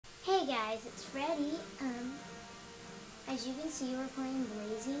guys, it's Freddy. As you can see, we're playing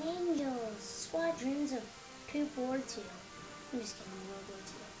Blazing Angels, Squadrons of Poop War 2. I'm just kidding, World War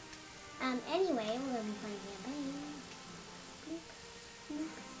 2. Anyway, we're going to be playing campaign. Bloop,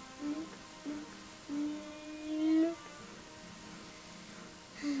 bloop, bloop, bloop, bloop.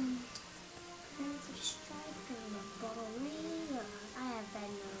 Friends of Striker, the ball ring. I have bad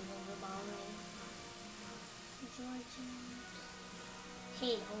nose over ball ring. Georgians.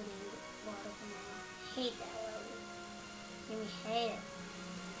 Hate holding water from them. Hate that water. Make me hate it.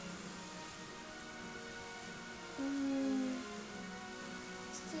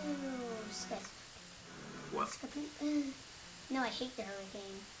 Still What? No, I hate the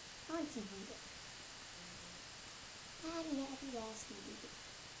hurricane. I want to beat it.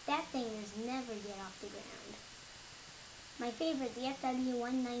 That thing is never get off the ground. My favorite, the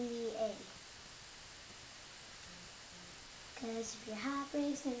FW-190A. Cause if your heart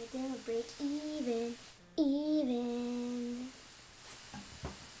breaks, then it'll break even.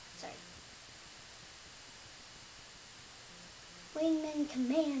 Sorry. Wingman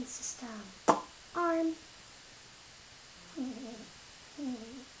command system. Arm.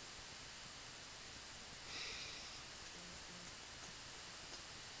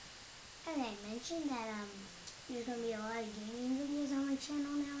 And I mentioned that there's gonna be a lot of gaming videos on my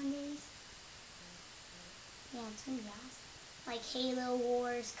channel nowadays. Yeah, it's gonna be awesome. Like Halo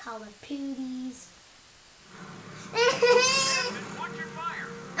Wars, Call of Duties. Watch your fire.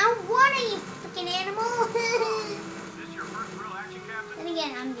 I want you freaking animal. Is this your first real action, Captain? Then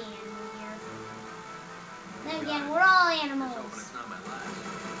again, I'm the animal here. Then again, we're all animals. It's not my last.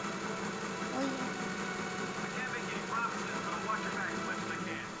 Well, yeah. I can't make any promises, but I'll watch your back as much as I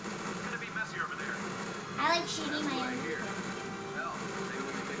can. It's gonna be messy over there. I like shooting my own. Hell, maybe we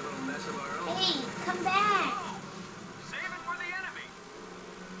can make a little mess of our own. Hey, come back. Oh, save it for the enemy.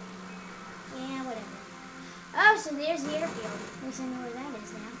 Yeah, whatever. Oh, so there's the airfield. At least I know where that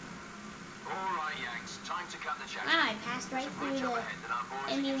is now. All right, Yanks, time to cut the check. Wow, I passed right through the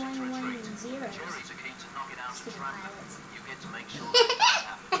ME-110. Stupid pilots. You get to make sure.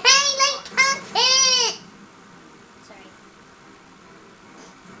 Hey, like content! Sorry.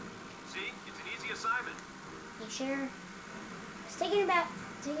 See, it's an easy assignment. You sure? It's taking down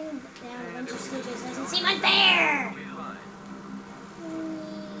a bunch of stooges doesn't seem unfair!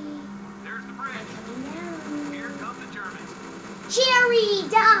 There's the bridge. Coming down. Here come the Germans. Jerry,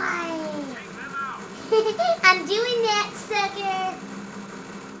 die! Take them out. I'm doing that, sucker!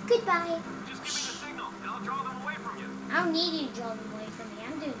 Goodbye. Just give me the signal, and I'll draw them away from you. I don't need you to draw them away from me.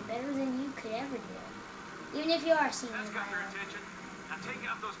 I'm doing better than you could ever do. Even if you are seeing That's me got their violent. attention. Now take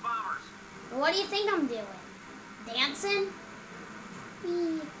out those bombers. Well, what do you think I'm doing? Dancing?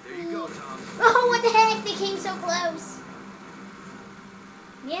 There you go, Tom. Oh, what the heck? They came so close.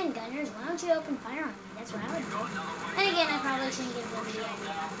 Man, gunners, why don't you open fire on me? That's what I would do. And again, I probably shouldn't give them the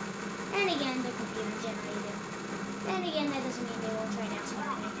idea. And again, they're computer generated. And again, that doesn't mean they won't try to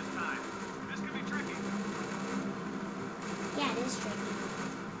outsmart me. This time. This could be tricky. Yeah, it is tricky.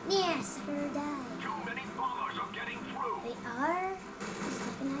 Yeah, sucker, die. Too many bombers are getting through. They are? This is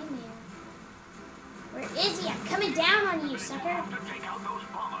like a nightmare. Where is he? I'm coming down on you, sucker. To take out those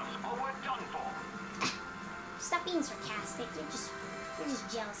bombers, or we're done for. Stop being sarcastic. You're just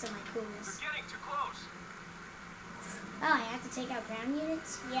jealous of my coolness. You're getting too close. Oh, I have to take out ground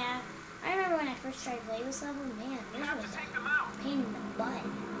units? Yeah. I remember when I first tried to play this level, man, You this have was to take a them out. pain in the butt.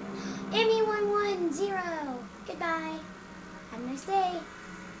 ME-110! Goodbye. Have a nice day.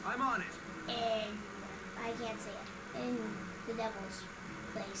 I'm on it. And I can't say it. In the devil's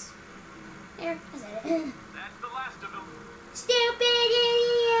place. There, I said it. That's the last of them. Stupid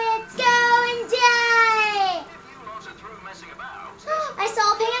idiots! Go and die! If you lots are through messing about, I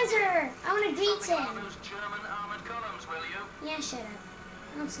saw Panzer! I want to greet something him. on those German armored columns, will you? Yeah, shut up.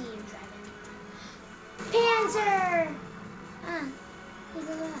 I don't see you driving. Panzer! He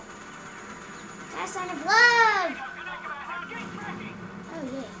blew up. That's a sign of love! Oh,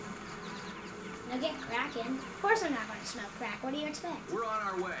 yeah. Now get cracking. Of course I'm not going to smoke crack. What do you expect? We're on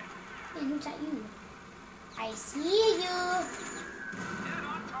our way. Man, who taught you? I see you. Head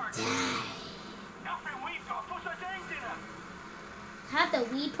on target. How do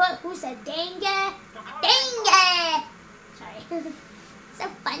we put who's a danga? Danga! Sorry. So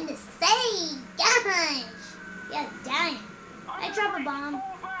fun to say. Gosh. Yeah, dang. I drop a bomb. I'm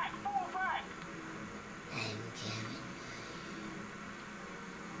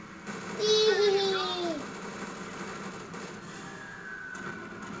coming.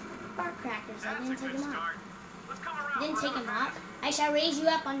 Fart crackers. I didn't take them up. Didn't take them up. I shall raise you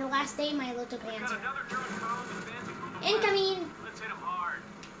up on the last day, my little Panzer. Incoming! Let's hit him hard.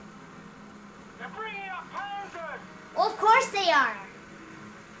 They're bringing up panzers! Well, of course they are.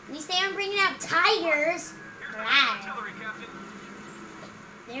 At least they aren't bringing out tigers. Here's the Rawr. artillery, Captain.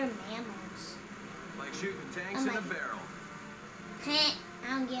 They're mammals. Like shooting tanks I'm in like- a barrel. Heh, I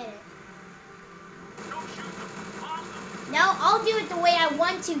don't get it. Don't shoot them. Bomb them. No, I'll do it the way I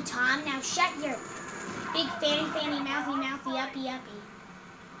want to, Tom. Now shut your big fanny, mouthy, uppy.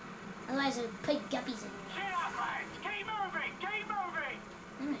 Otherwise I'll put guppies in your Get mouth. up, lads. Keep moving. Keep moving.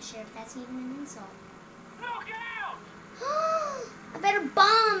 I'm not sure if that's even an insult. Look out! I better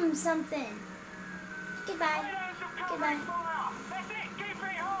bomb something. Goodbye. Fighters are Goodbye. covering fire. That's it. Keep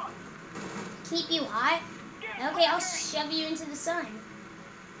me hot. Keep you hot? Get Okay, I'll moving. shove you into the sun.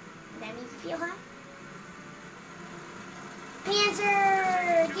 That makes you feel hot?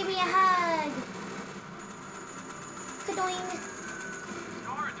 Panzer! Give me a hug! Kadoing!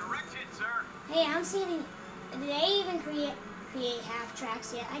 Score a direct hit, sir. Hey, I'm seeing. Did they even create half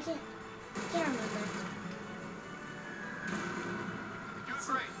tracks yet? I can't remember. You're doing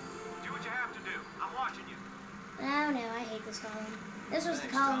great. Do what you have to do. I'm watching you. I don't know. I hate this column. This was the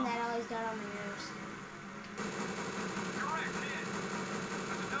Thanks, column Tom. that always got on my nerves. Direct hit.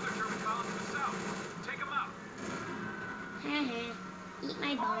 There's another German column to the south. Take them out. Eat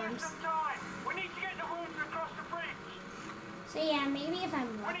my Buy us bombs. some time. We need to get the wounds across the bridge. So yeah, maybe if I'm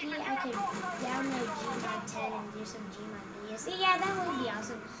lucky, I could download Gmod 10 and do some Gmod videos. So yeah, that would be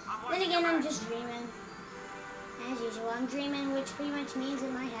awesome. Then again, I'm just dreaming. As usual, I'm dreaming, which pretty much means it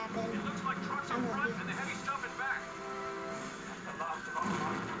might happen. It looks like trucks I'm up front lucky. and the heavy stuff in back. That's the last of our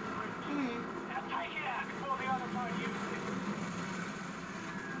lines. Mhm. Now take it out before the other side uses it.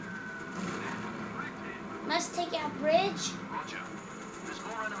 Direct hit. Must take out bridge. Roger. There's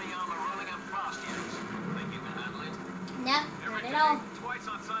more enemy armor rolling up fast yet. Think you can handle it? No, not Every at all. day, twice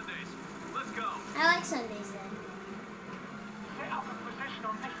on Sundays. Let's go. I like Sundays then. Set up a position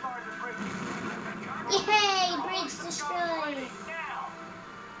on this side of the bridge. Yay! Bridge destroyed. Now,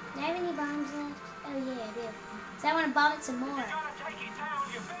 Do I have any bombs left? Oh yeah, I do. So I want to bomb it some more. you gotta take it down.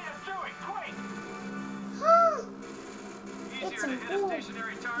 You better do it quick. It's Easier a to hit a wolf.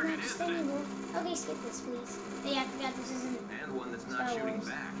 stationary target, Not just isn't any it? wolf. Okay, skip this, please. Oh, yeah, I forgot this isn't. And one that's Star not shooting Wars.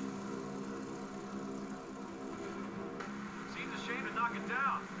 back. Seems a shame to knock it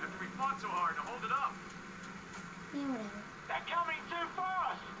down after we fought so hard to hold it up. Yeah, whatever. They're coming too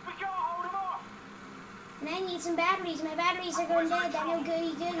fast. We can't hold them off. And I need some batteries. My batteries are going dead. That no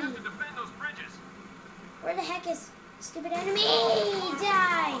goody We have to goody. defend those bridges. Where the heck is stupid enemy?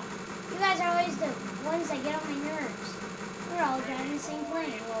 Die! You guys are always the ones that get on my nerves. We're all driving the same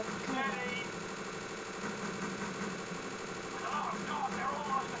plane. Well, kind of. Steady. Oh God, they're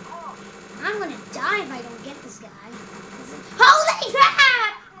almost across. I'm gonna die if I don't get this guy. Holy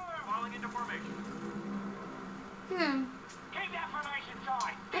crap! Falling into formation. Keep that formation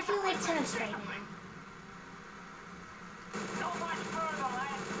tight. I feel like toast right now. Not much further,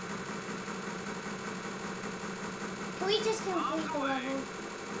 lad. Can we just complete the level?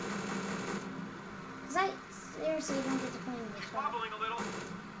 Because I seriously don't get to play this She's one. wobbling a little.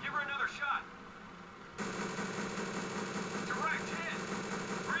 Give her another shot. Direct hit.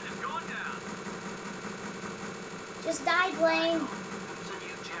 Bridge is going down. Just die, plane. There's a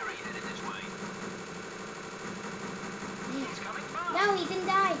new Jerry headed this way. He's coming fast. No, he didn't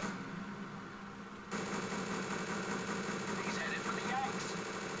die. He's headed for the Yanks.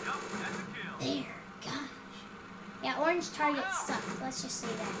 Yup, that's a kill. There, gosh. Yeah, orange targets suck. Let's just say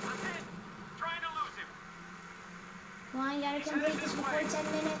that. That's it. Trying to lose him. Come on, gotta complete this before 10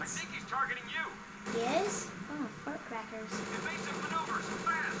 I minutes. think he's targeting you. Yes? Oh, fart crackers. Evasive maneuvers,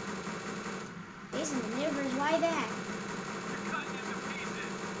 fast. Basic maneuvers, why that? You're cutting into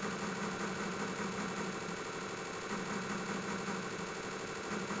pieces.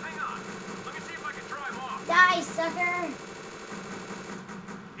 Hang on. Let me see if I can drive off. Die, sucker!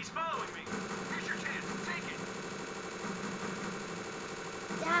 He's following me. Here's your chance. Take it.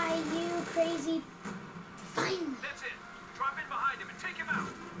 Die, you crazy. Finally, That's it. Drop in behind him and take him out.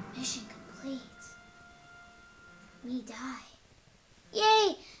 mission complete. We die.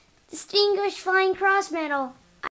 Yay! Distinguished Flying Cross Medal.